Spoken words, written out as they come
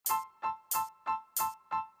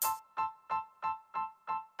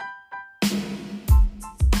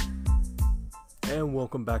And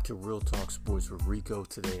welcome back to Real Talk Sports with Rico.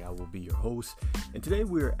 Today I will be your host. And today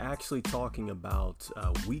we're actually talking about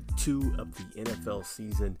week 2 of the NFL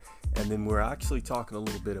season. And then we're actually talking a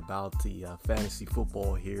little bit about the fantasy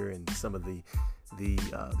football here and some of the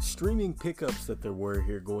streaming pickups that there were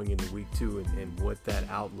here going into week 2 and what that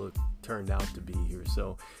outlook turned out to be here.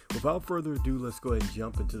 So without further ado, let's go ahead and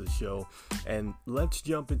jump into the show. And let's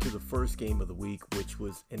jump into the first game of the week, which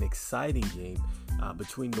was an exciting game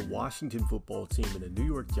between the Washington football team and the New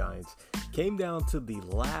York Giants. Came down to the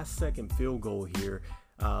last second field goal here,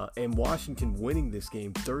 and Washington winning this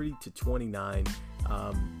game 30-29,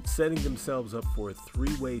 setting themselves up for a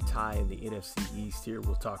 3-way tie in the NFC East here.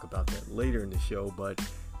 We'll talk about that later in the show, but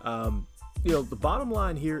the bottom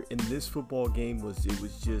line here in this football game was it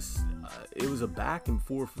was a back and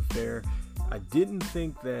forth affair. I didn't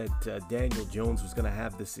think that Daniel Jones was going to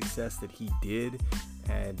have the success that he did,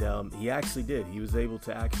 and he actually did. He was able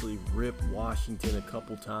to actually rip Washington a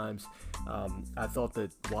couple times. I thought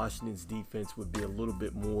that Washington's defense would be a little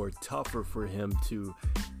bit more tougher for him to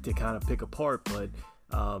kind of pick apart, but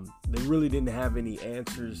they really didn't have any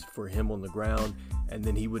answers for him on the ground, and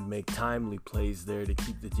then he would make timely plays there to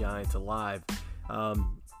keep the Giants alive.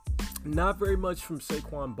 Not very much from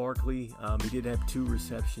Saquon Barkley. He did have 2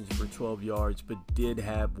 receptions for 12 yards, but did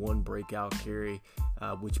have 1 breakout carry,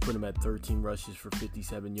 which put him at 13 rushes for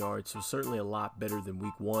 57 yards. So certainly a lot better than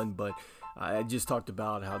week 1, but I just talked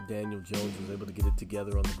about how Daniel Jones was able to get it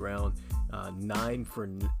together on the ground. 9 for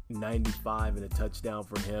 95 and a touchdown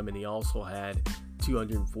for him, and he also had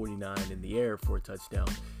 249 in the air for a touchdown.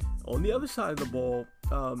 On the other side of the ball,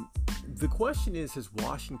 the question is, has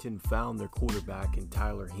Washington found their quarterback in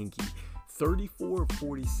Tyler Hinkie? 34 of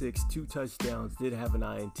 46, 2 touchdowns, did have an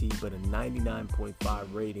INT, but a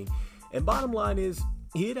 99.5 rating. And bottom line is,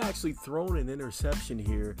 he had actually thrown an interception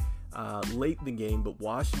here late in the game, but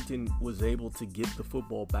Washington was able to get the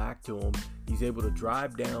football back to him. He's able to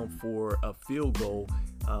drive down for a field goal.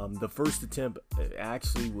 The first attempt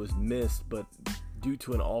actually was missed, but due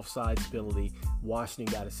to an offsides penalty,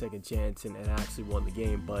 Washington got a second chance and actually won the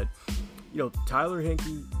game. But, Tyler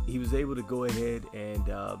Hinkie, he was able to go ahead and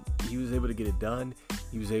he was able to get it done.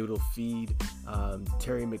 He was able to feed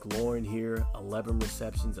Terry McLaurin here, 11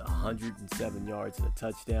 receptions, 107 yards and a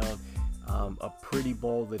touchdown. A pretty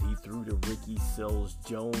ball that he threw to Ricky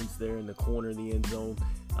Seals-Jones there in the corner of the end zone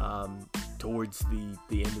towards the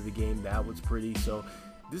end of the game. That was pretty. So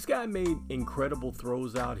this guy made incredible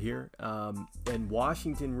throws out here. And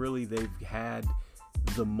Washington, really, they've had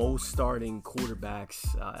the most starting quarterbacks,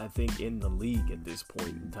 I think, in the league at this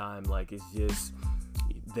point in time. Like, it's just,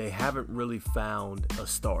 they haven't really found a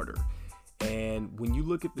starter. And when you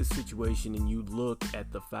look at this situation and you look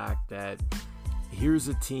at the fact that here's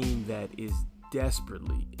a team that is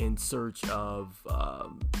desperately in search of,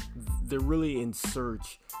 they're really in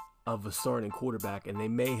search of a starting quarterback, and they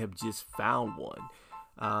may have just found one.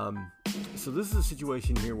 So this is a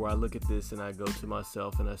situation here where I look at this and I go to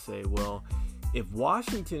myself and I say, well, if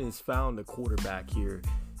Washington has found a quarterback here,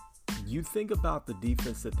 you think about the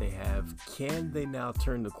defense that they have. Can they now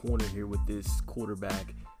turn the corner here with this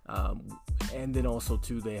quarterback? And then also,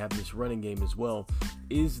 too, they have this running game as well.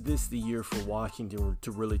 Is this the year for Washington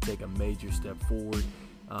to really take a major step forward?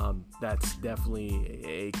 That's definitely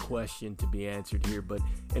a question to be answered here, but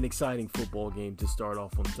an exciting football game to start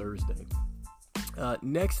off on Thursday.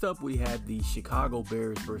 Next up, we had the Chicago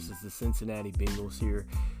Bears versus the Cincinnati Bengals here.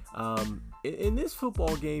 In this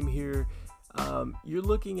football game here, you're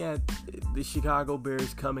looking at the Chicago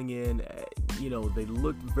Bears coming in. They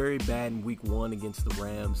looked very bad in week 1 against the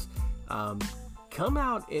Rams. Come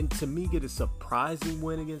out and, to me, get a surprising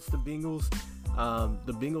win against the Bengals.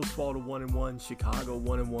 The Bengals fall to 1-1, Chicago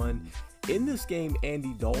 1-1. In this game,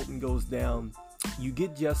 Andy Dalton goes down. You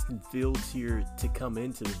get Justin Fields here to come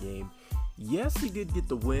into the game. Yes, he did get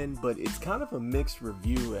the win, but it's kind of a mixed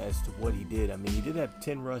review as to what he did. I mean, he did have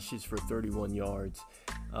 10 rushes for 31 yards,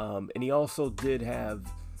 and he also did have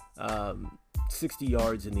 60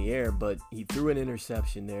 yards in the air, but he threw an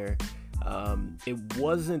interception there. It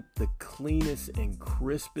wasn't the cleanest and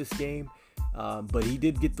crispest game, but he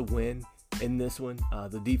did get the win in this one.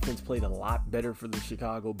 The defense played a lot better for the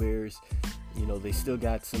Chicago Bears. They still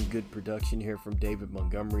got some good production here from David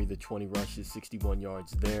Montgomery, the 20 rushes, 61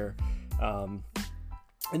 yards there.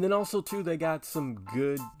 And then also, too, they got some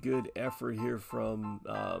good effort here from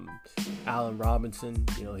Allen Robinson.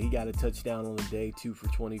 He got a touchdown on the day, 2 for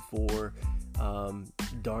 24.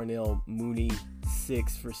 Darnell Mooney,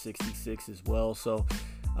 6 for 66 as well. So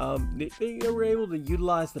they were able to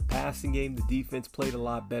utilize the passing game. The defense played a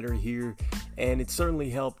lot better here. And it certainly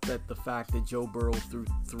helped that the fact that Joe Burrow threw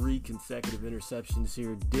 3 consecutive interceptions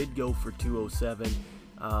here, did go for 207.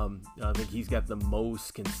 I think he's got the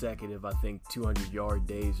most consecutive, 200-yard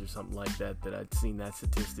days or something like that I'd seen that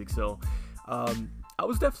statistic. So I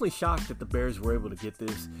was definitely shocked that the Bears were able to get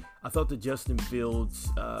this. I thought that Justin Fields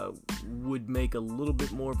would make a little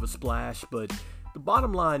bit more of a splash, but the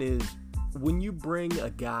bottom line is, when you bring a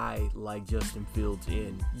guy like Justin Fields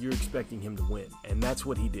in, you're expecting him to win, and that's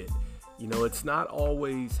what he did. You know, it's not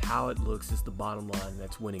always how it looks, it's the bottom line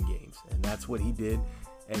that's winning games, and that's what he did.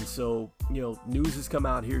 And so, you know, news has come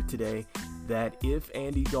out here today that if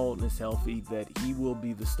Andy Dalton is healthy, that he will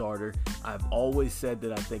be the starter. I've always said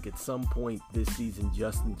that I think at some point this season,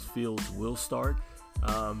 Justin Fields will start.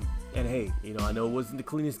 And hey, you know, I know it wasn't the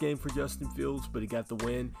cleanest game for Justin Fields, but he got the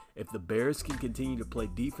win. If the Bears can continue to play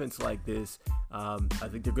defense like this, I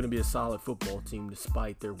think they're going to be a solid football team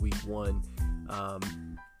despite their week 1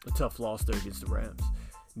 a tough loss there against the Rams.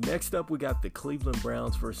 Next up, we got the Cleveland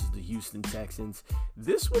Browns versus the Houston Texans.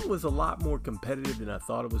 This one was a lot more competitive than I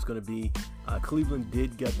thought it was going to be. Cleveland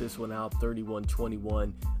did gut this one out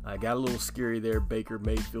 31-21. Got a little scary there. Baker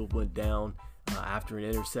Mayfield went down after an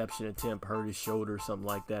interception attempt, hurt his shoulder or something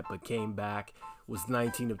like that, but came back, was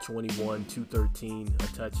 19 of 21, 213, a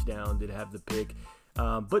touchdown, did have the pick.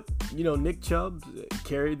 But, you know, Nick Chubb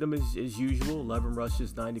carried them as usual, 11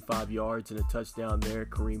 rushes, 95 yards, and a touchdown there.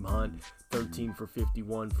 Kareem Hunt, 13 for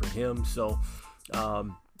 51 for him. So,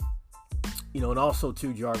 you know, and also,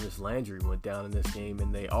 too, Jarvis Landry went down in this game,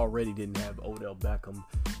 and they already didn't have Odell Beckham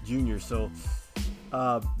Jr., so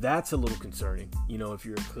that's a little concerning, you know, if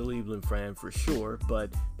you're a Cleveland fan for sure.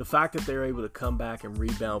 But the fact that they're able to come back and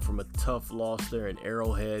rebound from a tough loss there in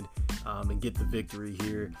Arrowhead and get the victory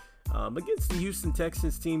here against the Houston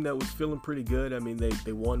Texans team that was feeling pretty good. I mean,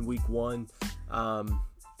 they won week 1.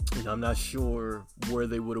 You know, I'm not sure where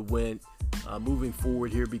they would have went moving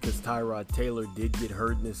forward here because Tyrod Taylor did get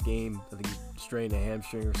hurt in this game. I think he strained a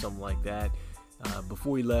hamstring or something like that.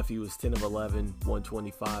 Before he left, he was 10 of 11,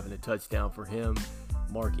 125, and a touchdown for him.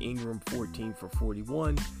 Mark Ingram, 14 for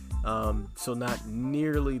 41. So not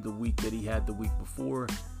nearly the week that he had the week before.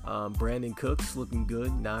 Brandon Cooks looking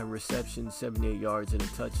good, 9 receptions, 78 yards, and a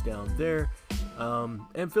touchdown there.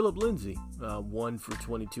 And Phillip Lindsay, 1 for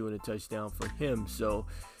 22 and a touchdown for him. So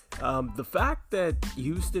the fact that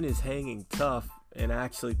Houston is hanging tough and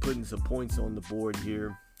actually putting some points on the board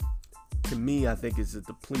here, to me, I think is a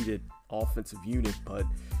depleted offensive unit. But,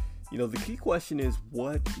 you know, the key question is,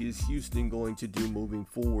 what is Houston going to do moving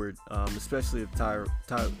forward, especially if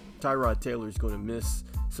Tyrod Taylor is going to miss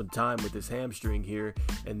some time with his hamstring here,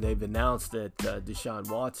 and they've announced that Deshaun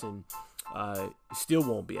Watson still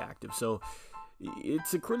won't be active. So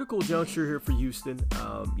it's a critical juncture here for Houston.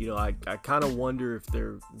 You know, I kind of wonder if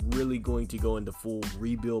they're really going to go into full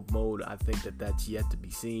rebuild mode. I think that that's yet to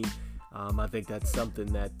be seen. I think that's something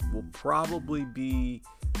that will probably be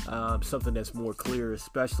something that's more clear,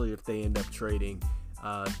 especially if they end up trading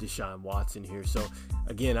Deshaun Watson here. So,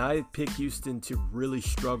 again, I pick Houston to really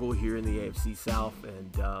struggle here in the AFC South.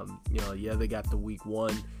 And, you know, yeah, they got the week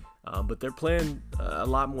 1, but they're playing a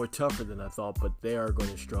lot more tougher than I thought, but they are going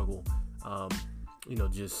to struggle, you know,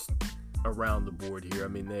 just around the board here. I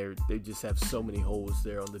mean, they just have so many holes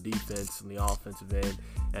there on the defense and the offensive end,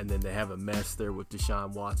 and then they have a mess there with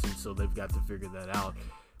Deshaun Watson, so they've got to figure that out.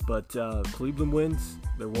 But Cleveland wins,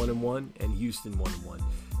 they're 1-1, and Houston 1-1.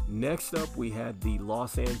 Next up, we had the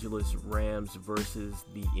Los Angeles Rams versus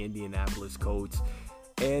the Indianapolis Colts.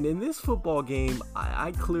 And in this football game,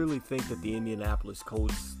 I clearly think that the Indianapolis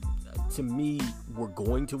Colts, to me, were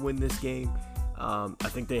going to win this game. I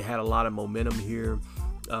think they had a lot of momentum here.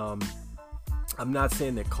 I'm not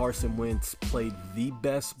saying that Carson Wentz played the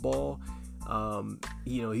best ball.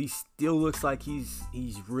 You know, he still looks like he's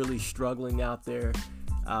really struggling out there.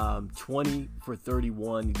 20 for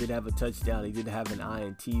 31. He did have a touchdown. He did have an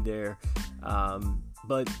INT there.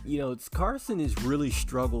 But, you know, Carson has really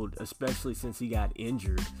struggled, especially since he got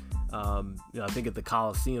injured. You know, I think at the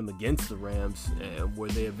Coliseum against the Rams, where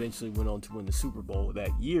they eventually went on to win the Super Bowl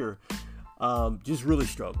that year. Just really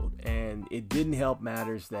struggled, and it didn't help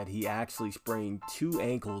matters that he actually sprained 2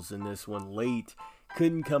 ankles in this one late,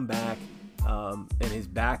 couldn't come back, and his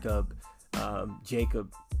backup,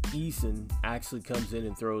 Jacob Eason, actually comes in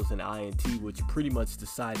and throws an INT, which pretty much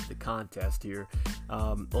decided the contest here.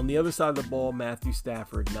 On the other side of the ball, Matthew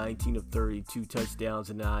Stafford, 19 of 30, 2 touchdowns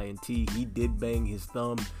and an INT. He did bang his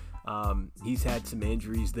thumb. He's had some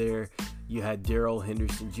injuries there. You had Darrell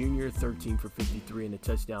Henderson Jr., 13 for 53 and a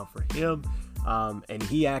touchdown for him. And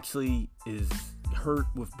he actually is hurt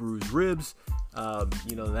with bruised ribs.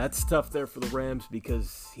 That's tough there for the Rams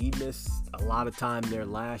because he missed a lot of time there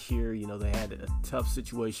last year. They had a tough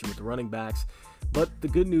situation with the running backs. But the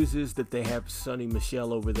good news is that they have Sony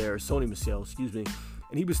Michel,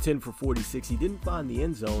 and he was 10 for 46. He didn't find the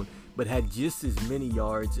end zone, but had just as many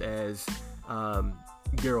yards as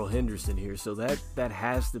Darrell Henderson here. So that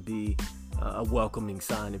has to be a welcoming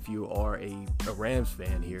sign if you are a Rams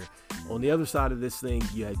fan here. On the other side of this thing,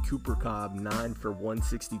 you had Cooper Cobb, 9 for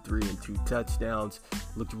 163 and 2 touchdowns.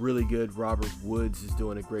 Looked really good. Robert Woods is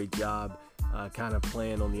doing a great job kind of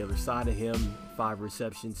playing on the other side of him. 5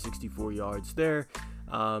 receptions, 64 yards there.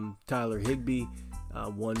 Tyler Higbee,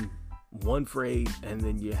 1 for 8, and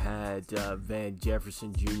then you had Van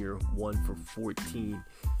Jefferson Jr., 1 for 14.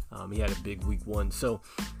 He had a big week 1. So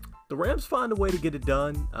the Rams find a way to get it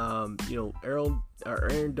done.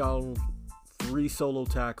 Aaron Donald, 3 solo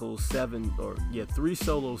tackles, 7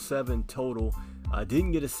 total.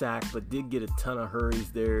 Didn't get a sack, but did get a ton of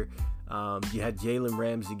hurries there. You had Jalen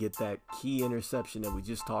Ramsey get that key interception that we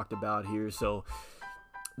just talked about here. So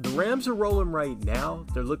the Rams are rolling right now.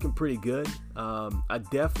 They're looking pretty good. I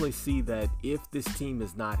definitely see that if this team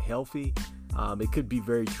is not healthy, it could be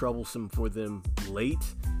very troublesome for them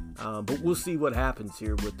late. But we'll see what happens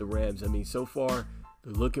here with the Rams. I mean, so far,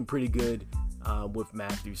 they're looking pretty good with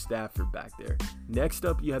Matthew Stafford back there. Next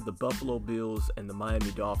up, you have the Buffalo Bills and the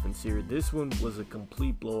Miami Dolphins here. This one was a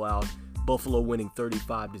complete blowout. Buffalo winning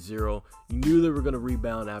 35-0. You knew they were going to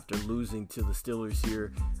rebound after losing to the Steelers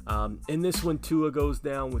here. In this one, Tua goes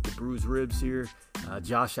down with the bruised ribs here.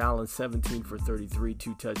 Josh Allen, 17 for 33,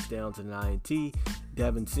 2 touchdowns and an INT.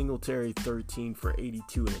 Devin Singletary, 13 for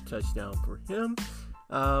 82 and a touchdown for him.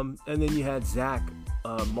 And then you had Zach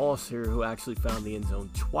Moss here, who actually found the end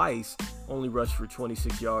zone twice, only rushed for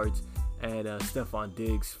 26 yards. And Stephon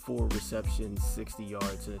Diggs, 4 receptions, 60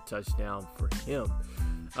 yards and a touchdown for him.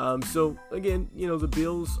 So again, the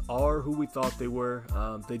Bills are who we thought they were.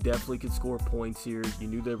 They definitely could score points here. You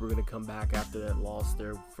knew they were going to come back after that loss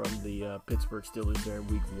there from the Pittsburgh Steelers there in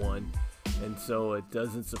week 1. And so it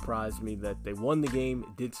doesn't surprise me that they won the game.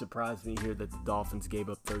 It did surprise me here that the Dolphins gave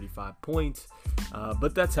up 35 points.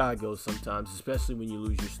 But that's how it goes sometimes, especially when you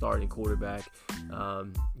lose your starting quarterback.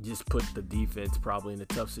 Just put the defense probably in a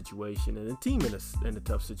tough situation and the team in a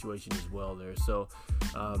tough situation as well there. So,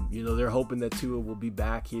 they're hoping that Tua will be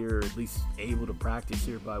back here, or at least able to practice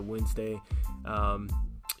here by Wednesday.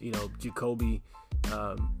 Jacoby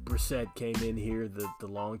Brissett came in here, the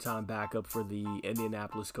longtime backup for the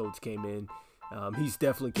Indianapolis Colts came in. He's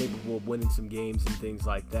definitely capable of winning some games and things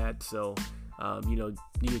like that. So, you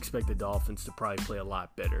expect the Dolphins to probably play a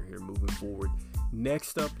lot better here moving forward.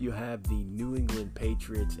 Next up, you have the New England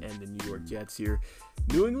Patriots and the New York Jets here.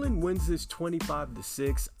 New England wins this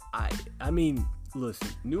 25-6. I mean, listen,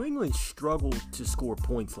 New England struggled to score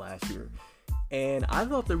points last year, and I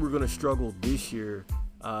thought they were going to struggle this year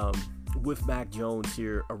with Mac Jones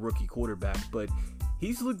here, a rookie quarterback, but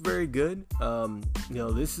he's looked very good.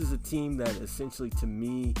 This is a team that essentially, to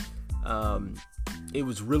me, it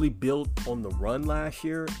was really built on the run last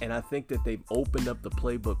year, and I think that they've opened up the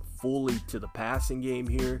playbook fully to the passing game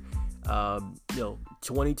here.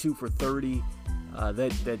 22 for 30.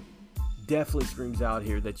 That definitely screams out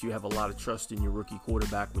here that you have a lot of trust in your rookie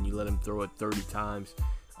quarterback when you let him throw it 30 times.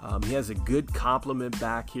 He has a good complement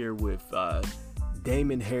back here with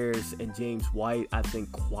Damon Harris and James White. I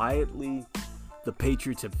think quietly the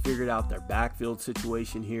Patriots have figured out their backfield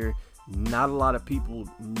situation here. Not a lot of people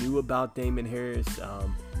knew about Damon Harris, a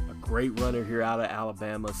great runner here out of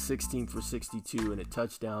Alabama, 16 for 62 and a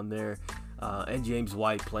touchdown there. And James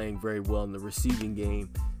White playing very well in the receiving game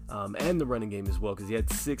and the running game as well, because he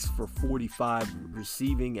had 6 for 45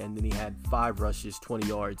 receiving, and then he had 5 rushes, 20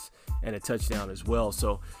 yards, and a touchdown as well.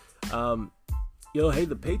 So, hey,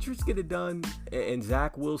 the Patriots get it done, and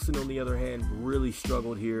Zach Wilson, on the other hand, really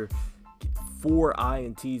struggled here. 4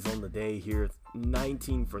 INTs on the day here,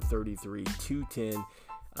 19 for 33, 210.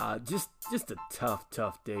 Just a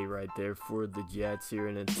tough day right there for the Jets here,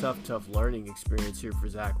 and a tough learning experience here for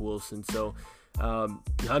Zach Wilson. So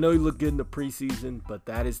I know he looked good in the preseason, but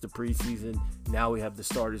that is the preseason. Now we have the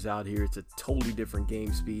starters out here. It's a totally different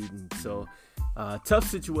game speed, and so tough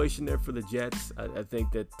situation there for the Jets. I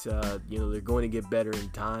think that they're going to get better in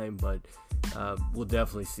time, but we'll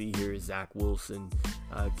definitely see here as Zach Wilson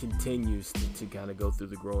continues to kind of go through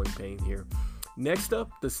the growing pain here. Next up,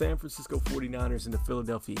 the San Francisco 49ers and the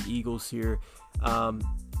Philadelphia Eagles here.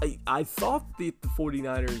 I thought that the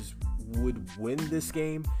 49ers would win this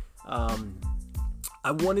game.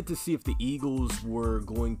 I wanted to see if the Eagles were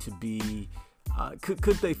going to be,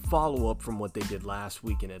 could they follow up from what they did last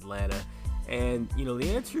week in Atlanta? And,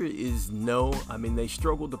 the answer is no. I mean, they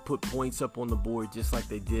struggled to put points up on the board just like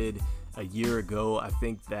they did a year ago. I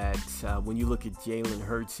think that when you look at Jalen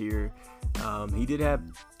Hurts here, he did have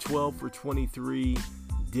 12 for 23,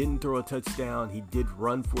 didn't throw a touchdown. He did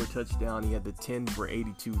run for a touchdown. He had the 10 for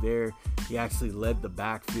 82 there. He actually led the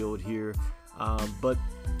backfield here. But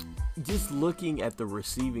just looking at the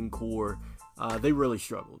receiving core, they really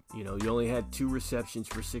struggled. You only had 2 receptions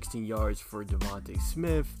for 16 yards for Devontae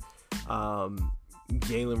Smith.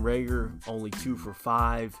 Jalen Reagor only 2 for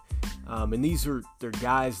 5. And they're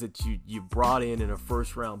guys that you brought in a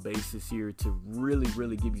first round basis here to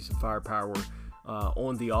really give you some firepower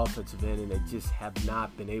on the offensive end, and they just have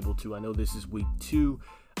not been able to. I know this is week 2,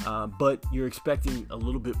 but you're expecting a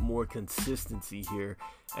little bit more consistency here.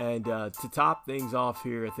 And to top things off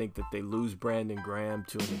here, I think that they lose Brandon Graham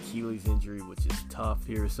to an Achilles injury, which is tough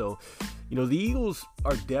here. So, the Eagles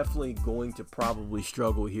are definitely going to probably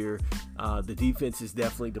struggle here. The defense is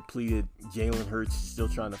definitely depleted. Jalen Hurts is still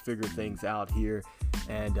trying to figure things out here.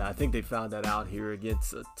 And I think they found that out here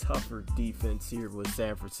against a tougher defense here with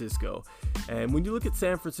San Francisco. And when you look at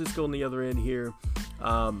San Francisco on the other end here,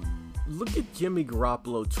 look at Jimmy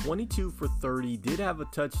Garoppolo, 22 for 30, did have a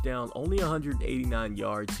touchdown, only 189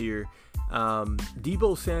 yards here.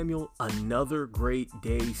 Deebo Samuel, another great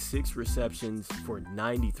day, 6 receptions for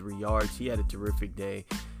 93 yards. He had a terrific day.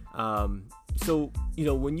 So,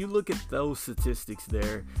 when you look at those statistics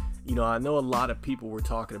there, I know a lot of people were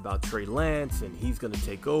talking about Trey Lance and he's going to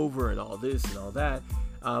take over and all this and all that.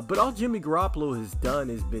 But all Jimmy Garoppolo has done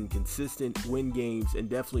has been consistent, win games, and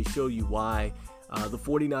definitely show you why the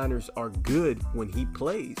 49ers are good when he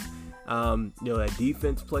plays. That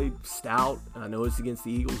defense played stout. I know it's against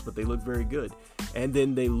the Eagles, but they look very good. And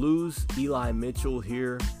then they lose Eli Mitchell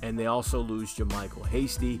here, and they also lose JaMycal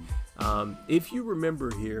Hasty. If you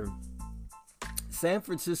remember here, San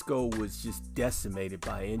Francisco was just decimated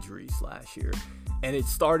by injuries last year, and it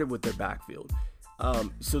started with their backfield.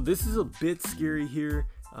 So this is a bit scary here.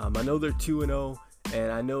 I know they're 2-0.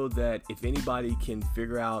 And I know that if anybody can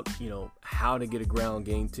figure out, how to get a ground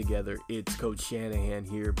game together, it's Coach Shanahan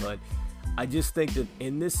here. But I just think that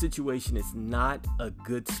in this situation, it's not a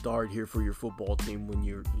good start here for your football team when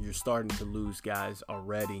you're starting to lose guys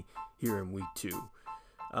already here in week 2.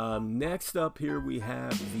 Next up here, we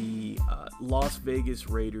have the Las Vegas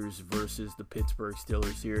Raiders versus the Pittsburgh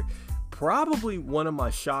Steelers here. Probably one of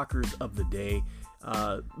my shockers of the day.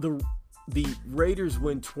 The Raiders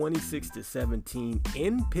win 26-17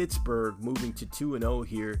 in Pittsburgh, moving to 2-0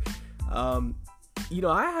 here. I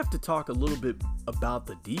have to talk a little bit about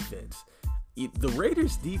the defense. The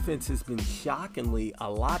Raiders' defense has been shockingly a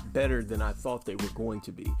lot better than I thought they were going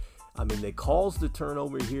to be. I mean, they caused the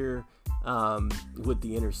turnover here with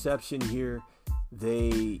the interception here.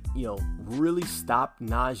 They, really stopped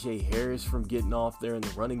Najee Harris from getting off there in the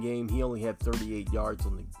running game. He only had 38 yards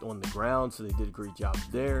on the ground, so they did a great job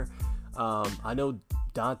there. I know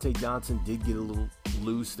Dante Johnson did get a little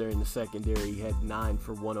loose there in the secondary. He had 9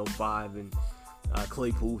 for 105 and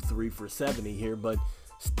Claypool 3 for 70 here. But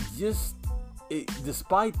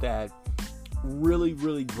despite that, really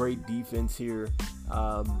great defense here.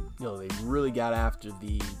 They really got after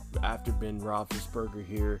Ben Roethlisberger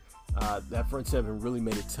here. That front seven really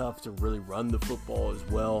made it tough to really run the football as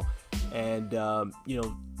well. And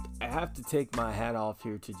I have to take my hat off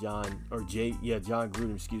here to John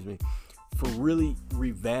Gruden, for really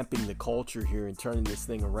revamping the culture here and turning this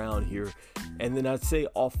thing around here. And then I'd say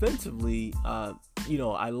offensively,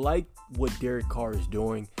 I like what Derek Carr is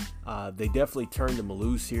doing. They definitely turned him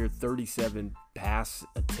loose here, 37 pass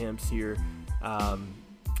attempts here.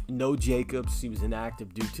 No Jacobs, he was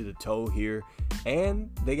inactive due to the toe here. And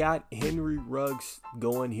they got Henry Ruggs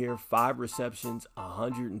going here, 5 receptions,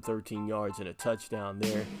 113 yards and a touchdown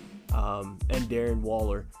there. And Darren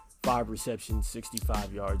Waller, 5 receptions,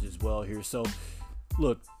 65 yards as well here. So,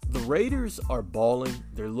 look, the Raiders are balling.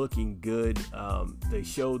 They're looking good. They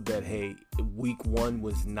showed that, hey, week 1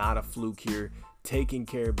 was not a fluke here, taking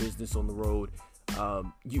care of business on the road.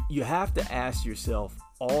 You have to ask yourself,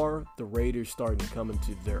 are the Raiders starting to come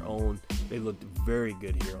into their own? They looked very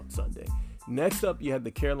good here on Sunday. Next up, you have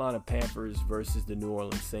the Carolina Panthers versus the New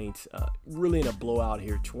Orleans Saints. Really in a blowout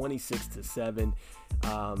here, 26-7.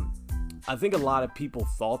 I think a lot of people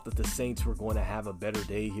thought that the Saints were going to have a better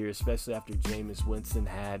day here, especially after Jameis Winston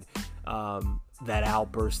had that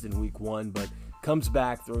outburst in week 1, but comes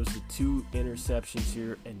back, throws the 2 interceptions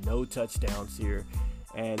here and no touchdowns here.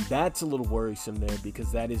 And that's a little worrisome there,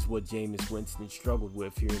 because that is what Jameis Winston struggled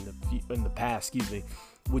with here in the past,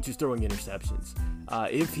 which is throwing interceptions.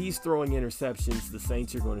 If he's throwing interceptions, the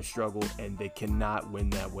Saints are going to struggle, and they cannot win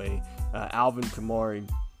that way. Alvin Kamara,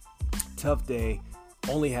 tough day.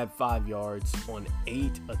 Only had 5 yards on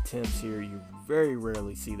 8 attempts here. You very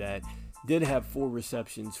rarely see that. Did have 4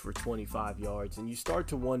 receptions for 25 yards. And you start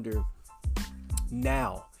to wonder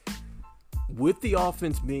now, with the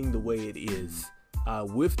offense being the way it is,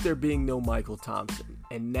 with there being no Michael Thompson,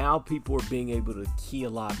 and now people are being able to key a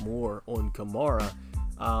lot more on Kamara,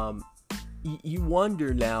 you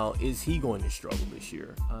wonder now, is he going to struggle this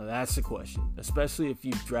year? That's the question, especially if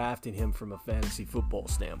you've drafted him from a fantasy football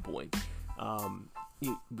standpoint.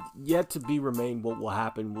 Yet to be remain what will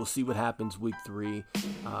happen. We'll see what happens week 3.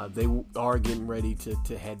 They are getting ready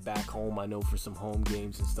to head back home, I know, for some home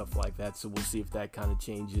games and stuff like that. So we'll see if that kind of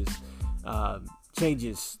changes the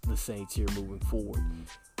Saints here moving forward.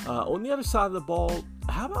 On the other side of the ball,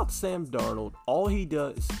 how about Sam Darnold? All he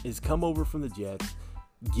does is come over from the Jets,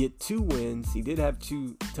 get 2 wins. He did have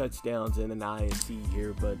 2 touchdowns and an INT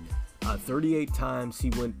here, but 38 times he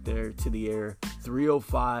went there to the air,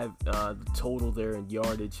 305 the total there in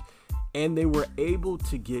yardage, and they were able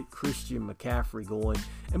to get Christian McCaffrey going.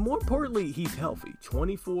 And more importantly, he's healthy.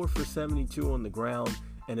 24 for 72 on the ground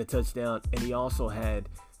and a touchdown, and he also had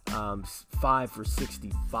 5 for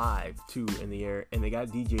 65 too in the air, and they got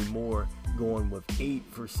DJ Moore going with 8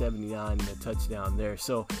 for 79 and a touchdown there.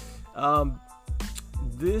 So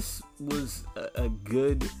this was a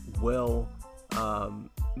good, well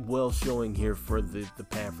showing here for the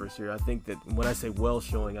Panthers here. I think that when I say well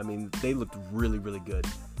showing, I mean they looked really, really good,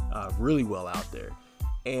 really well out there.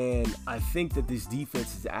 And I think that this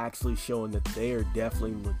defense is actually showing that they are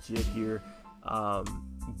definitely legit here.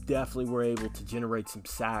 Definitely were able to generate some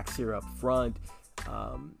sacks here up front.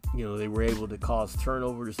 They were able to cause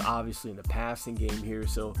turnovers, obviously, in the passing game here.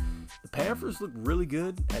 So the Panthers look really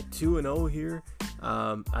good at 2-0 here.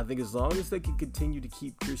 I think as long as they can continue to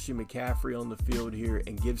keep Christian McCaffrey on the field here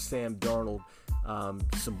and give Sam Darnold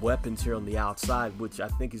some weapons here on the outside, which I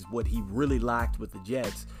think is what he really lacked with the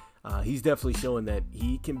Jets, he's definitely showing that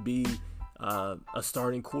he can be a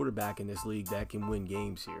starting quarterback in this league that can win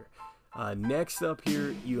games here. Next up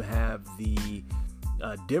here, you have the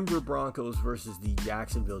Denver Broncos versus the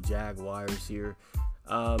Jacksonville Jaguars here.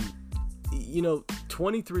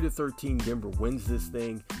 23-13, Denver wins this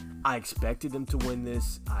thing. I expected them to win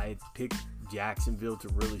this. I picked Jacksonville to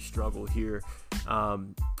really struggle here. How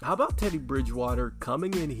about Teddy Bridgewater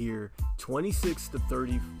coming in here, 26 of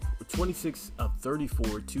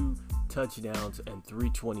 34, 2 touchdowns and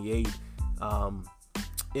 328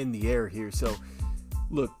 in the air here. So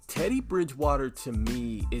look, Teddy Bridgewater to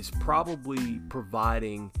me is probably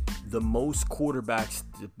providing the most quarterback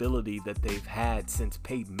stability that they've had since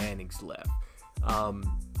Peyton Manning's left.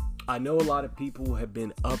 I know a lot of people have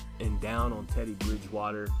been up and down on Teddy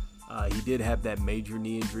Bridgewater. He did have that major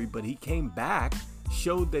knee injury, but he came back,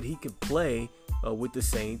 showed that he could play with the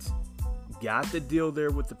Saints, got the deal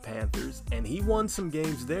there with the Panthers, and he won some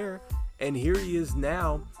games there. And here he is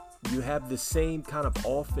now. You have the same kind of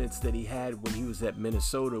offense that he had when he was at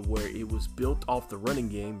Minnesota, where it was built off the running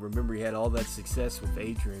game. Remember, he had all that success with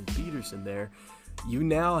Adrian Peterson there. You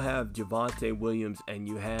now have Javonte Williams and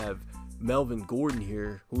you have Melvin Gordon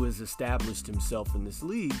here, who has established himself in this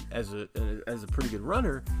league as a pretty good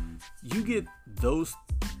runner. You get those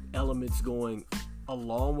elements going,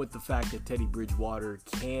 along with the fact that Teddy Bridgewater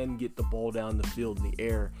can get the ball down the field in the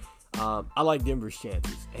air. I like Denver's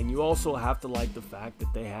chances. And you also have to like the fact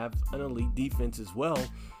that they have an elite defense as well.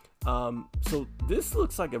 So this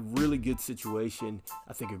looks like a really good situation.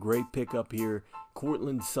 I think a great pickup here.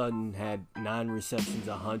 Courtland Sutton had 9 receptions,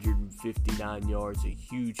 159 yards, a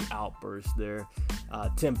huge outburst there.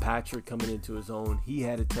 Tim Patrick coming into his own. He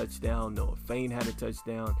had a touchdown. Noah Fane had a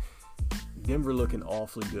touchdown. Denver looking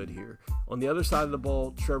awfully good here. On the other side of the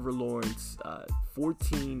ball, Trevor Lawrence,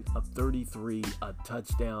 14 of 33, a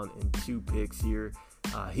touchdown and 2 picks here.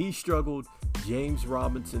 He struggled. James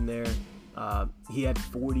Robinson there, he had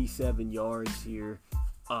 47 yards here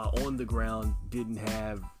on the ground. Didn't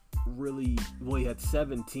have really, well, he had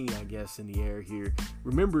 17, I guess, in the air here.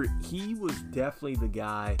 Remember, he was definitely the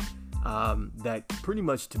guy that pretty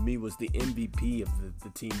much to me was the MVP of the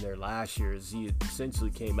team there last year, as he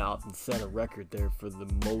essentially came out and set a record there for the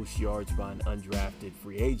most yards by an undrafted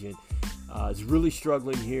free agent. Is really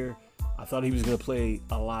struggling here. I thought he was going to play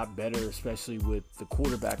a lot better, especially with the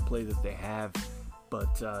quarterback play that they have.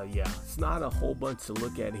 But yeah, it's not a whole bunch to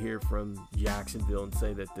look at here from Jacksonville and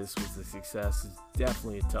say that this was a success. It's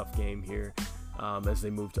definitely a tough game here as they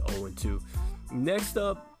move to 0-2. Next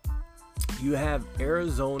up, you have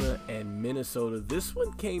Arizona and Minnesota. This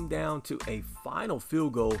one came down to a final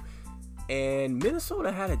field goal, and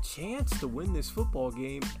Minnesota had a chance to win this football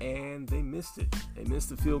game, and they missed it. They missed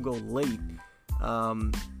the field goal late.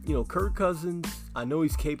 Kirk Cousins, I know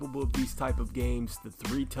he's capable of these type of games. The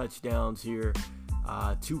 3 touchdowns here,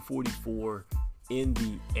 244 in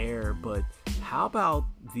the air. But how about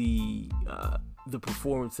the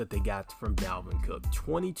performance that they got from Dalvin Cook?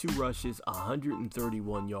 22 rushes,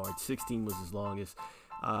 131 yards, 16 was his longest.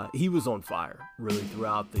 He was on fire really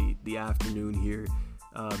throughout the afternoon here.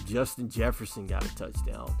 Justin Jefferson got a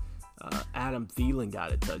touchdown. Adam Thielen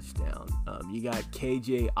got a touchdown. You got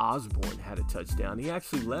KJ Osborne had a touchdown. He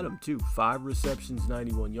actually led him too. 5 receptions,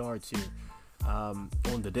 91 yards here on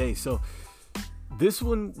the day. So this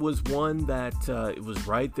one was one that it was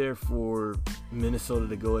right there for Minnesota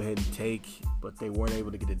to go ahead and take, but they weren't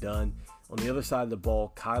able to get it done. On the other side of the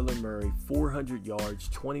ball, Kyler Murray, 400 yards,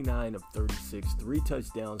 29 of 36, 3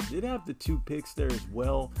 touchdowns. Did have the 2 picks there as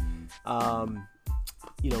well.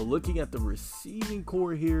 Looking at the receiving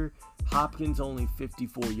core here, Hopkins only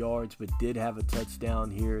 54 yards, but did have a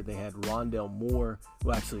touchdown here. They had Rondale Moore,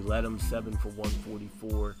 who actually led them 7 for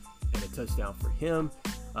 144 and a touchdown for him.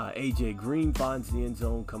 AJ Green finds the end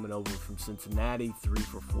zone coming over from Cincinnati, 3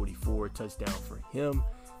 for 44, touchdown for him.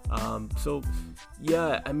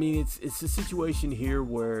 It's a situation here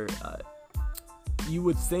where you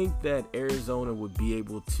would think that Arizona would be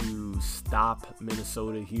able to stop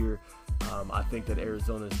Minnesota here. I think that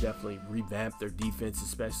Arizona's definitely revamped their defense,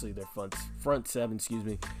 especially their front seven,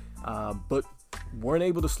 but weren't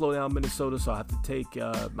able to slow down Minnesota, so I have to take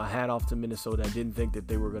my hat off to Minnesota. I didn't think that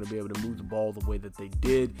they were going to be able to move the ball the way that they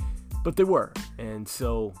did, but they were. And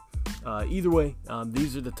so either way,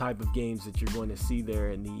 these are the type of games that you're going to see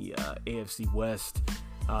there in the AFC West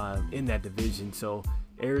in that division. So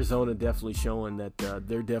Arizona definitely showing that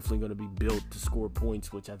they're definitely going to be built to score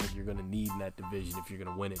points, which I think you're going to need in that division if you're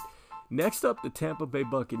going to win it. Next up, the Tampa Bay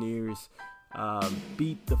Buccaneers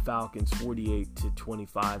beat the Falcons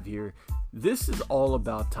 48-25 here. This is all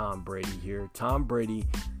about Tom Brady here. Tom Brady,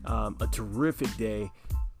 a terrific day.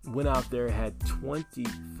 Went out there, had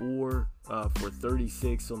 24 for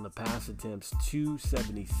 36 on the pass attempts,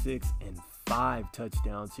 276 and 5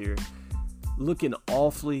 touchdowns here. Looking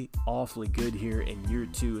awfully good here in year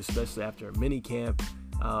 2, especially after a mini camp.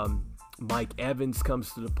 Mike Evans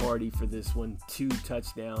comes to the party for this one. 2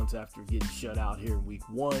 touchdowns after getting shut out here in week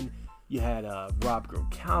 1. You had Rob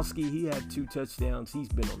Gronkowski. He had 2 touchdowns. He's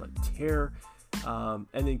been on a tear. And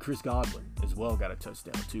then Chris Godwin as well got a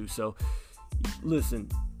touchdown too. So listen,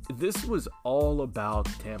 this was all about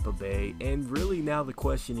Tampa Bay. And really now the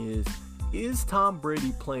question is Tom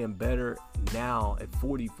Brady playing better now at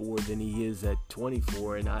 44 than he is at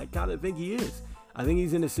 24? And I kind of think he is. I think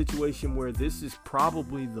he's in a situation where this is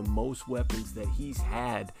probably the most weapons that he's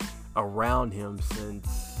had around him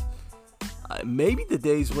since maybe the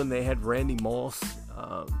days when they had Randy Moss.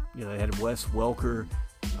 They had Wes Welker,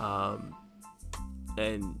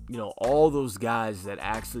 and all those guys that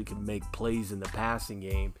actually could make plays in the passing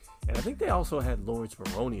game. And I think they also had Lawrence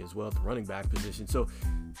Maroney as well at the running back position. So,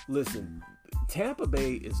 listen, Tampa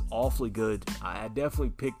Bay is awfully good. I definitely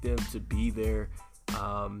picked them to be there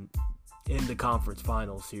in the conference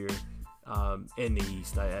finals here in the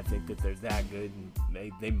East. I think that they're that good, and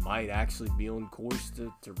they might actually be on course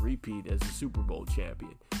to repeat as the Super Bowl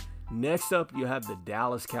champion. Next up, you have the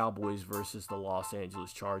Dallas Cowboys versus the Los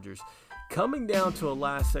Angeles Chargers. Coming down to a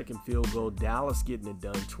last-second field goal, Dallas getting it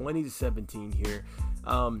done, 20-17 here.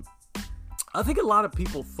 I think a lot of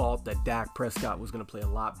people thought that Dak Prescott was going to play a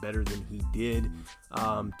lot better than he did.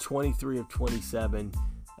 23 of 27.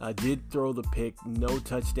 Did throw the pick, no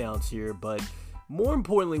touchdowns here. But more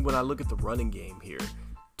importantly, when I look at the running game here,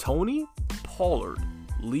 Tony Pollard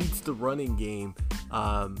leads the running game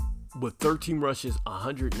with 13 rushes,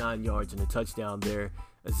 109 yards, and a touchdown there.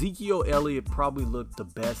 Ezekiel Elliott probably looked the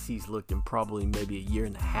best he's looked in probably maybe a year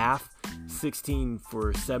and a half. 16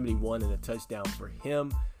 for 71 and a touchdown for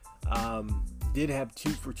him. Did have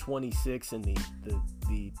 2 for 26 in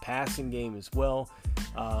the passing game as well.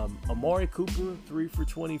 Amari Cooper, 3 for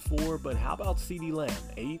 24. But how about CeeDee Lamb?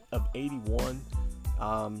 8 of 81.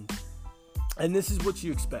 And this is what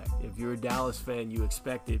you expect. If you're a Dallas fan, you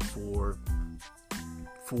expect it for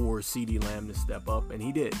CeeDee Lamb to step up, and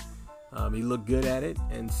he did. He looked good at it,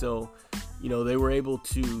 and so, they were able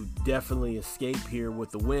to definitely escape here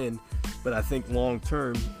with the win. But I think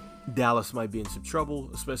long-term, Dallas might be in some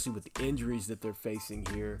trouble, especially with the injuries that they're facing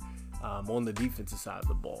here on the defensive side of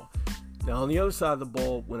the ball. Now, on the other side of the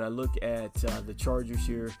ball, when I look at the Chargers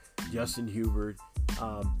here, Justin Herbert,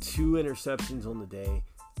 2 interceptions on the day,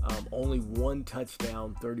 only 1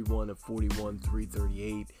 touchdown, 31 of 41,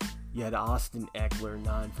 338. You had Austin Eckler,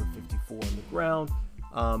 9 for 54 on the ground.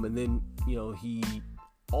 And then, he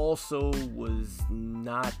also was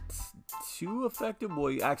not too effective.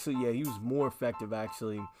 Well, actually, yeah, he was more effective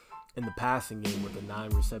actually in the passing game with the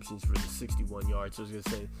 9 receptions for the 61 yards. So I was going to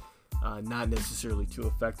say not necessarily too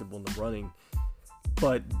effective on the running,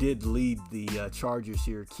 but did lead the Chargers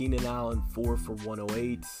here. Keenan Allen, 4 for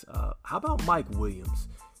 108. How about Mike Williams?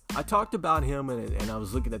 I talked about him, and I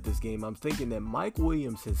was looking at this game. I'm thinking that Mike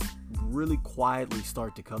Williams has really quietly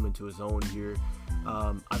started to come into his own here.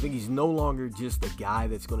 I think he's no longer just a guy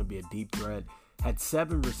that's going to be a deep threat. Had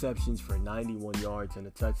 7 receptions for 91 yards and a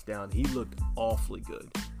touchdown. He looked awfully good.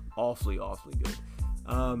 Awfully good.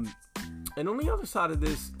 And on the other side of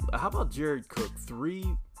this, how about Jared Cook? 3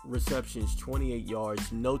 receptions, 28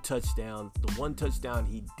 yards, no touchdown. The one touchdown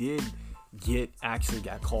he did get actually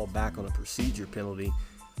got called back on a procedure penalty.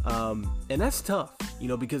 And that's tough,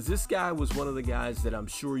 because this guy was one of the guys that I'm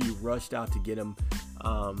sure you rushed out to get him,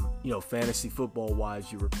 fantasy football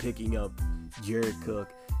wise. You were picking up Jared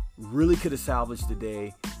Cook. Really could have salvaged the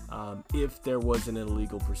day if there wasn't an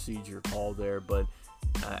illegal procedure call there. But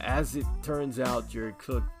as it turns out, Jared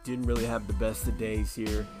Cook didn't really have the best of days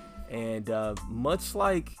here. And much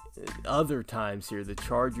like other times here, the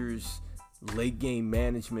Chargers late game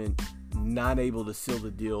management not able to seal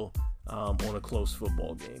the deal on a close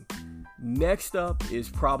football game. Next up is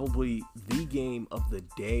probably the game of the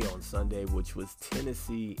day on Sunday, which was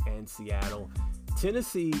Tennessee and Seattle.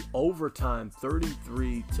 Tennessee overtime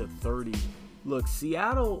 33-30. Look,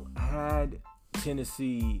 Seattle had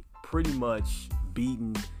Tennessee pretty much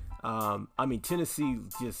beaten. Tennessee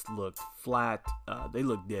just looked flat. They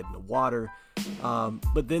looked dead in the water.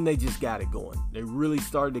 But then they just got it going. They really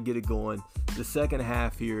started to get it going. The second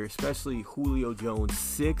half here, especially Julio Jones,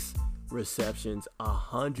 6 receptions,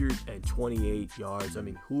 128 yards.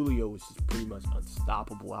 Julio was just pretty much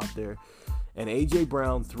unstoppable out there. And A.J.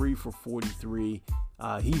 Brown, 3 for 43.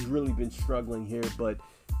 He's really been struggling here, but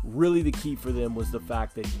really the key for them was the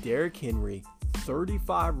fact that Derrick Henry,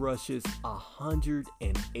 35 rushes,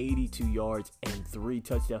 182 yards, and 3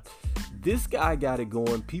 touchdowns. This guy got it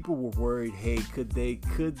going. People were worried, hey, could they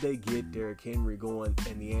get Derrick Henry going?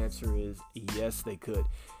 And the answer is yes, they could.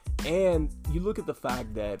 And you look at the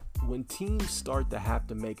fact that when teams start to have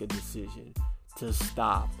to make a decision to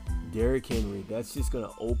stop Derrick Henry, that's just going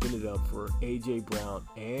to open it up for A.J. Brown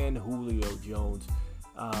and Julio Jones.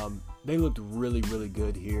 They looked really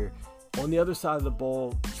good here. On the other side of the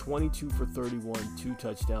ball, 22 for 31, 2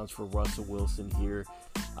 touchdowns for Russell Wilson here.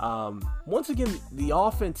 Once again, the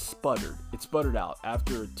offense sputtered. It sputtered out.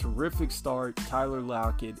 After a terrific start, Tyler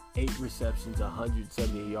Lockett, 8 receptions,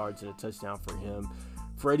 178 yards, and a touchdown for him.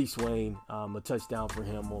 Freddie Swain, a touchdown for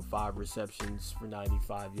him on 5 receptions for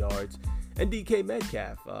 95 yards. And DK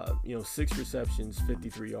Metcalf, 6 receptions,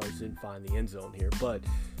 53 yards, didn't find the end zone here. But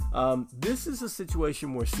this is a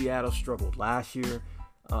situation where Seattle struggled last year.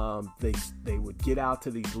 They would get out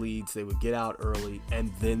to these leads, they would get out early,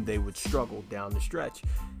 and then they would struggle down the stretch.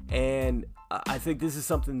 And I think this is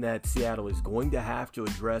something that Seattle is going to have to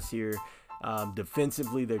address here.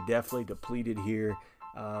 Defensively, they're definitely depleted here.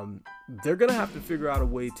 They're going to have to figure out a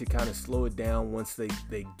way to kind of slow it down once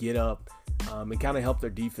they get up and kind of help their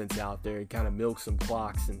defense out there and kind of milk some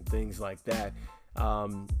clocks and things like that.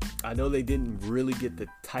 I know they didn't really get the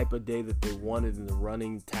type of day that they wanted in the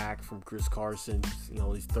running attack from Chris Carson.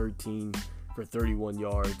 He's 13 for 31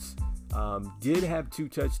 yards. Did have 2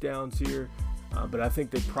 touchdowns here, but I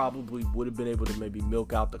think they probably would have been able to maybe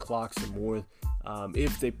milk out the clock some more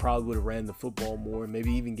if they probably would have ran the football more,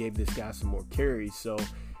 maybe even gave this guy some more carries. So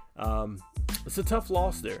it's a tough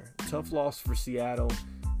loss there. Tough loss for Seattle.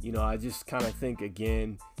 I just kind of think,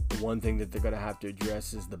 again, the one thing that they're going to have to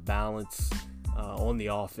address is the balance on the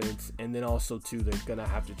offense, and then also too they're gonna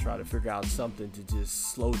have to try to figure out something to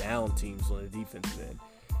just slow down teams on the defensive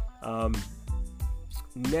end.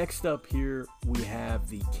 Next up here we have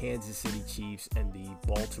the Kansas City Chiefs and the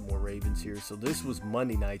Baltimore Ravens here. So this was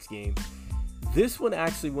Monday night's game. This one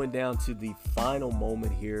actually went down to the final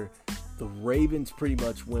moment here. The Ravens pretty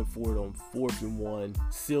much went for it on 4th and 1,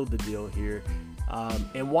 sealed the deal here.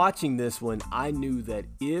 And watching this one, I knew that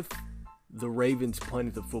if the Ravens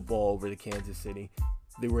punted the football over to Kansas City,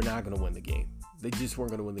 they were not going to win the game. They just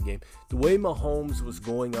weren't going to win the game. The way Mahomes was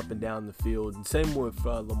going up and down the field, and same with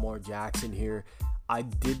Lamar Jackson here, I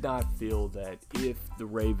did not feel that if the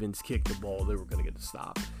Ravens kicked the ball, they were going to get the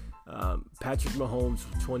stop. Patrick Mahomes,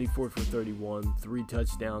 24 for 31, 3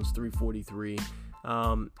 touchdowns, 343.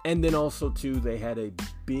 And then also, too, they had a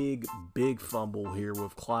big fumble here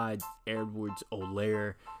with Clyde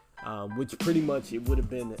Edwards-Helaire. Which pretty much it would have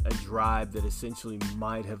been a drive that essentially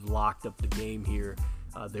might have locked up the game here.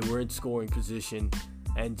 They were in scoring position,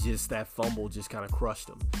 and just that fumble just kind of crushed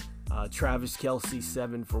them. Travis Kelce,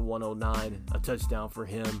 7 for 109, a touchdown for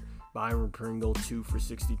him. Byron Pringle, 2 for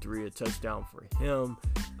 63, a touchdown for him.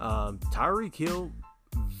 Tyreek Hill,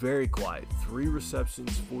 very quiet, 3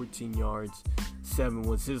 receptions, 14 yards, 7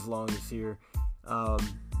 was his longest here.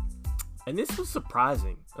 And this was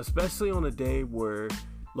surprising, especially on a day where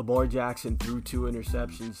Lamar Jackson threw 2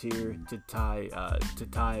 interceptions here to tie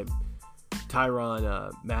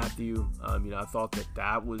Tyrann Mathieu. I thought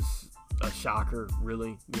that was a shocker,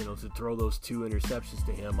 really, to throw those 2 interceptions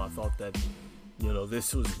to him. I thought that,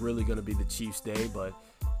 this was really going to be the Chiefs' day, but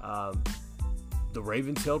the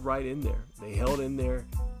Ravens held right in there. They held in there.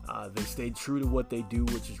 They stayed true to what they do,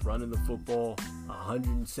 which is running the football.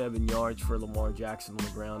 107 yards for Lamar Jackson on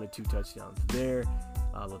the ground and 2 touchdowns there.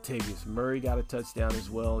 Latavius Murray got a touchdown as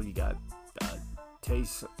well. You got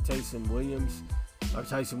Tyson Williams,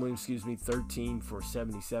 13 for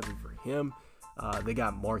 77 for him. They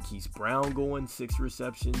got Marquise Brown going, 6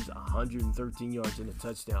 receptions, 113 yards and a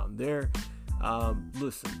touchdown there.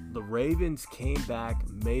 Listen, the Ravens came back,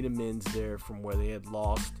 made amends there from where they had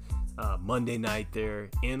lost Monday night there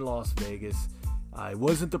in Las Vegas. It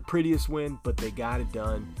wasn't the prettiest win, but they got it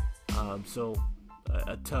done. So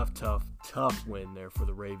a tough win there for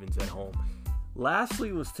the Ravens at home.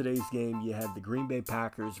 Lastly was today's game. You had the Green Bay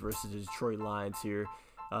Packers versus the Detroit Lions here.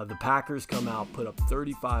 The Packers come out, put up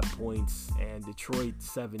 35 points, and Detroit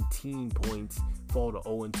 17 points, fall to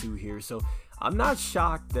 0-2 here. So I'm not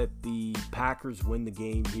shocked that the Packers win the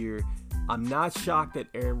game here. I'm not shocked that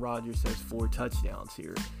Aaron Rodgers has 4 touchdowns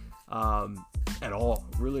here at all.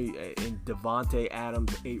 Really, and Devontae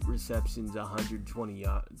Adams, 8 receptions,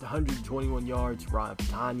 121 yards. Ryan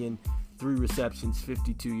Patanyan, 3 receptions,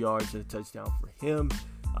 52 yards, and a touchdown for him.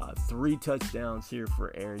 3 touchdowns here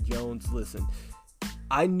for Aaron Jones. Listen,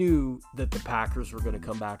 I knew that the Packers were going to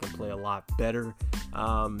come back and play a lot better.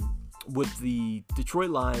 With the Detroit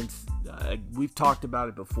Lions, we've talked about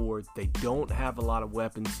it before. They don't have a lot of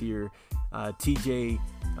weapons here. TJ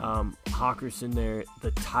Hawkinson there,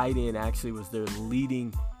 the tight end, actually was their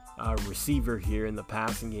leading receiver here in the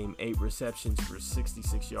passing game. 8 receptions for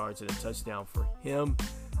 66 yards and a touchdown for him.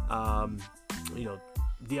 DeAndre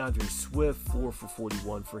Swift, 4 for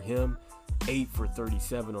 41 for him. 8 for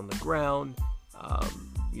 37 on the ground.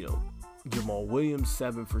 Jamal Williams,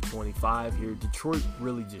 7 for 25 here. Detroit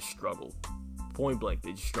really just struggled. Point blank,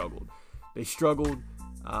 they just struggled.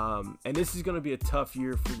 And this is going to be a tough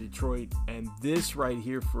year for Detroit. And this right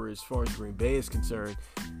here, for as far as Green Bay is concerned,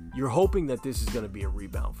 you're hoping that this is going to be a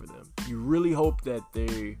rebound for them. You really hope that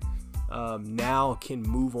they now can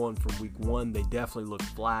move on from week 1. They definitely look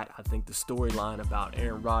flat. I think the storyline about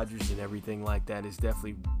Aaron Rodgers and everything like that has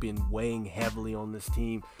definitely been weighing heavily on this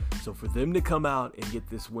team. So for them to come out and get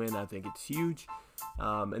this win, I think it's huge.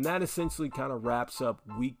 And that essentially kind of wraps up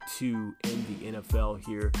week 2 in the NFL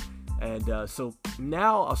here. And so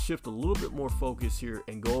now I'll shift a little bit more focus here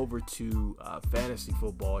and go over to fantasy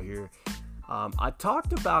football here. I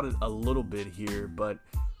talked about it a little bit here, but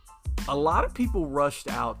a lot of people rushed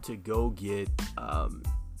out to go get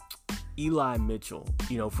Eli Mitchell,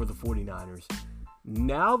 for the 49ers.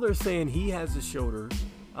 Now they're saying he has a shoulder.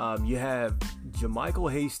 You have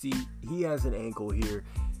JaMycal Hasty. He has an ankle here.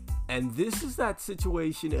 And this is that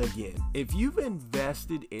situation again. If you've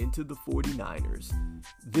invested into the 49ers,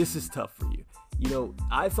 this is tough for you.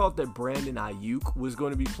 I thought that Brandon Ayuk was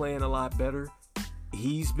going to be playing a lot better.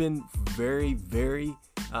 He's been very, very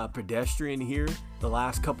pedestrian here the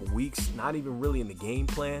last couple weeks, not even really in the game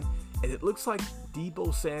plan. And it looks like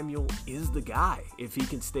Deebo Samuel is the guy if he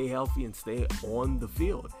can stay healthy and stay on the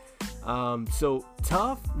field. So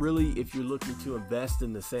tough, really, if you're looking to invest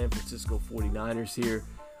in the San Francisco 49ers here.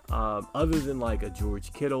 Other than like a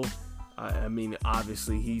George Kittle,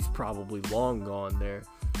 obviously he's probably long gone there.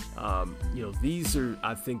 These are,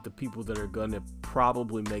 I think, the people that are going to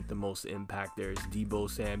probably make the most impact there is Deebo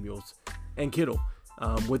Samuels and Kittle.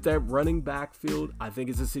 With that running back field, I think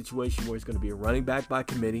it's a situation where it's going to be a running back by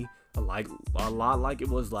committee, a lot like it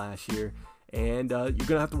was last year. And you're going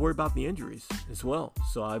to have to worry about the injuries as well.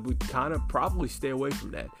 So I would kind of probably stay away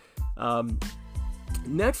from that.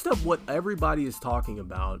 Next up, what everybody is talking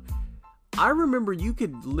about, I remember you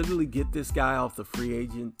could literally get this guy off the free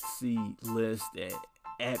agency list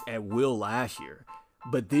at will last year.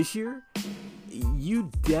 But this year, you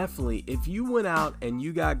definitely, if you went out and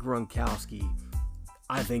you got Gronkowski,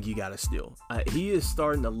 I think you got to steal. He is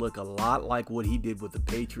starting to look a lot like what he did with the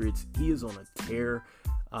Patriots. He is on a tear.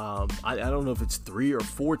 I don't know if it's 3 or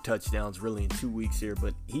 4 touchdowns really in 2 weeks here,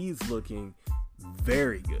 but he's looking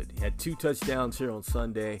very good. He had 2 touchdowns here on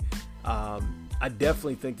Sunday. I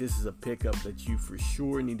definitely think this is a pickup that you for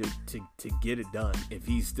sure need to get it done if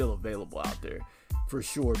he's still available out there. for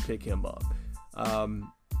sure pick him up.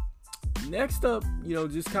 Next up,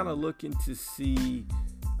 just kind of looking to see,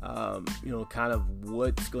 kind of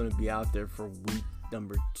what's going to be out there for week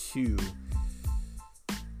number 2.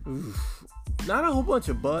 Not a whole bunch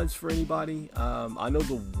of buzz for anybody. I know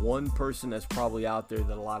the one person that's probably out there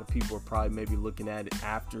that a lot of people are probably maybe looking at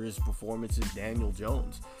after his performance is Daniel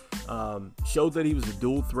Jones. Showed that he was a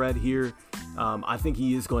dual threat here. I think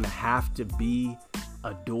he is going to have to be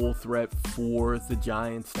a dual threat for the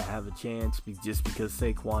Giants to have a chance, just because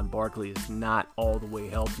Saquon Barkley is not all the way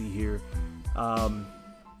healthy here.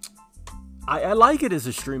 I like it as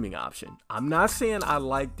a streaming option. I'm not saying I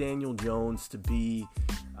like Daniel Jones to be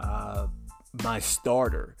my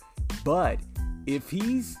starter, but if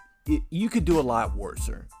you could do a lot worse.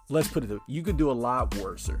 Let's put it, you could do a lot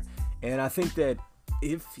worse. And I think that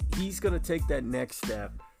if he's going to take that next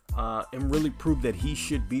step and really prove that he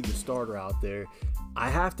should be the starter out there, I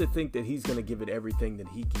have to think that he's going to give it everything that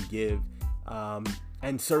he can give.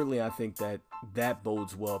 And certainly I think that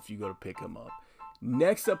bodes well if you go to pick him up.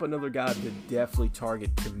 Next up, another guy to definitely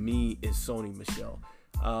target to me is Sony Michel.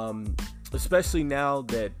 Especially now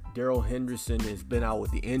that Darrell Henderson has been out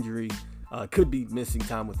with the injury, could be missing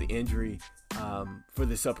time with the injury for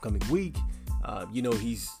this upcoming week.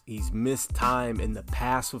 He's missed time in the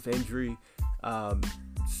past with injury.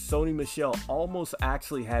 Sony Michel almost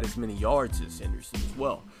actually had as many yards as Henderson as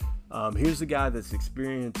well. Here's a guy that's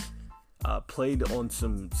experienced, played on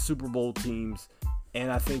some Super Bowl teams, and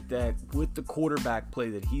I think that with the quarterback play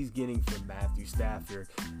that he's getting from Matthew Stafford,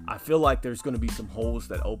 I feel like there's going to be some holes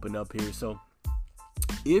that open up here. So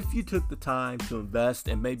if you took the time to invest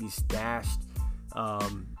and maybe stashed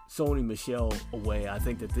Sony Michel away, I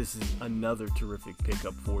think that this is another terrific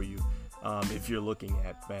pickup for you if you're looking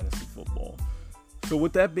at fantasy football. So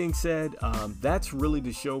with that being said, that's really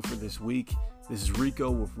the show for this week. This is Rico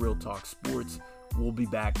with Real Talk Sports. We'll be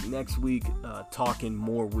back next week talking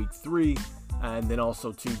more week 3, and then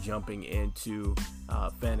also jumping into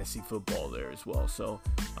fantasy football there as well. So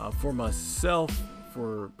for myself,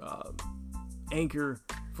 for Anchor,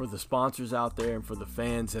 for the sponsors out there, and for the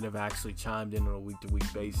fans that have actually chimed in on a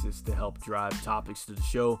week-to-week basis to help drive topics to the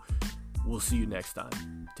show, we'll see you next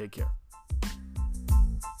time. Take care.